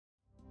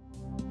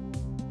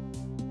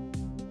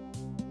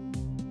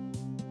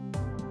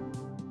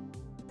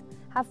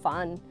have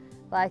fun.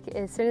 Like,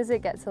 as soon as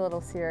it gets a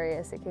little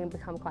serious, it can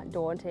become quite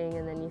daunting,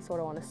 and then you sort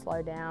of want to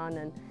slow down.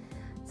 And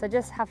so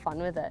just have fun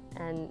with it,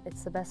 and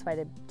it's the best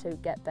way to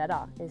get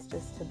better, is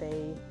just to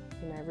be,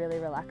 really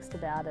relaxed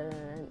about it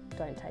and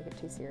don't take it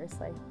too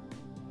seriously.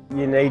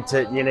 You need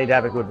to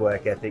have a good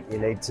work ethic. You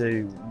need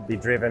to be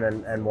driven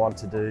and want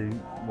to do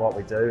what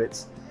we do.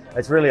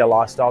 It's really a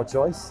lifestyle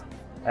choice,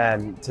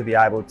 to be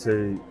able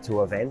to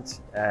event.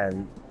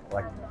 And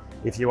like,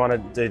 if you want to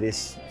do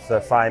this for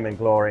fame and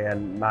glory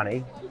and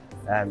money,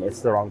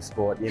 it's the wrong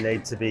sport. You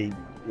need to be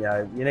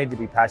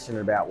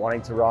passionate about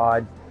wanting to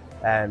ride,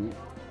 and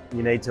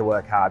you need to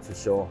work hard for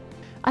sure.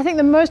 I think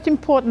the most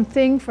important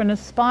thing for an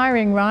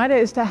aspiring rider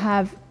is to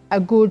have a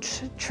good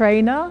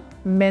trainer,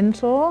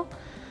 mentor,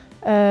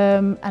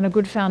 and a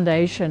good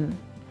foundation.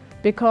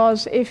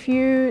 Because if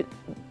you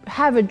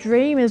have a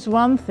dream is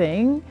one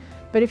thing,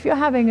 but if you're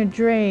having a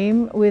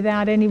dream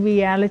without any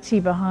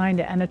reality behind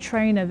it and a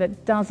trainer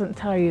that doesn't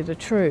tell you the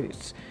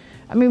truth,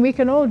 I mean, we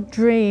can all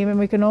dream and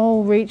we can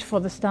all reach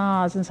for the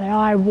stars and say, oh,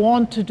 I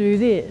want to do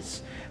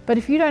this. But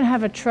if you don't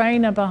have a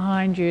trainer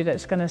behind you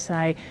that's going to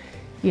say,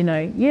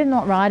 you're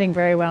not riding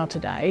very well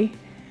today,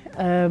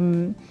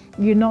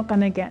 you're not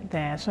going to get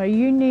there. So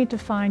you need to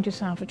find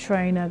yourself a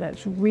trainer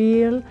that's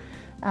real,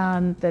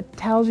 and that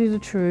tells you the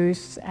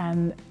truth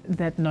and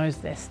that knows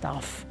their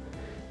stuff.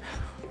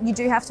 You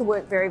do have to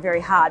work very,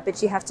 very hard,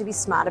 but you have to be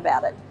smart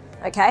about it.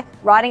 Okay,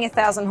 riding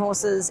 1,000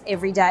 horses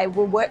every day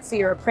will work for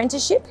your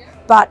apprenticeship,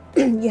 but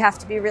you have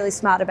to be really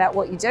smart about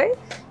what you do.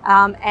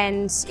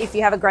 And if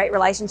you have a great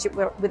relationship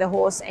with a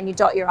horse and you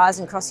dot your I's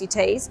and cross your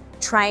T's,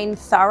 train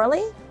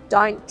thoroughly.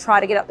 Don't try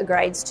to get up the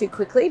grades too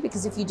quickly,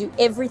 because if you do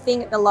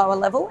everything at the lower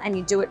level and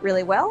you do it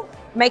really well,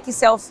 make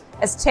yourself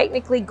as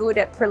technically good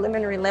at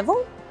preliminary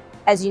level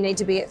as you need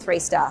to be at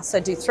 3-star. So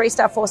do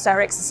 3-star,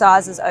 4-star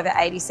exercises over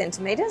 80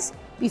 centimetres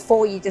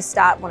before you just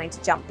start wanting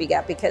to jump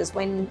bigger, because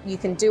when you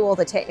can do all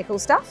the technical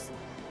stuff,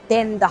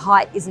 then the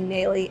height is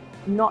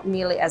not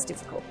nearly as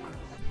difficult.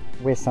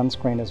 Wear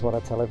sunscreen is what I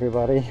tell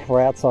everybody.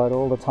 We're outside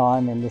all the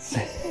time in this,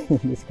 in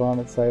this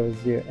climate, so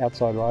as you're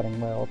outside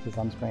riding, wear lots of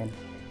sunscreen.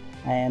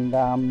 And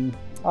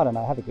I don't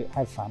know,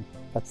 have fun.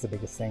 That's the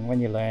biggest thing.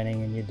 When you're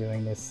learning and you're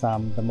doing this,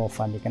 the more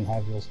fun you can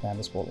have, you'll stay in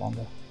the sport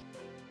longer.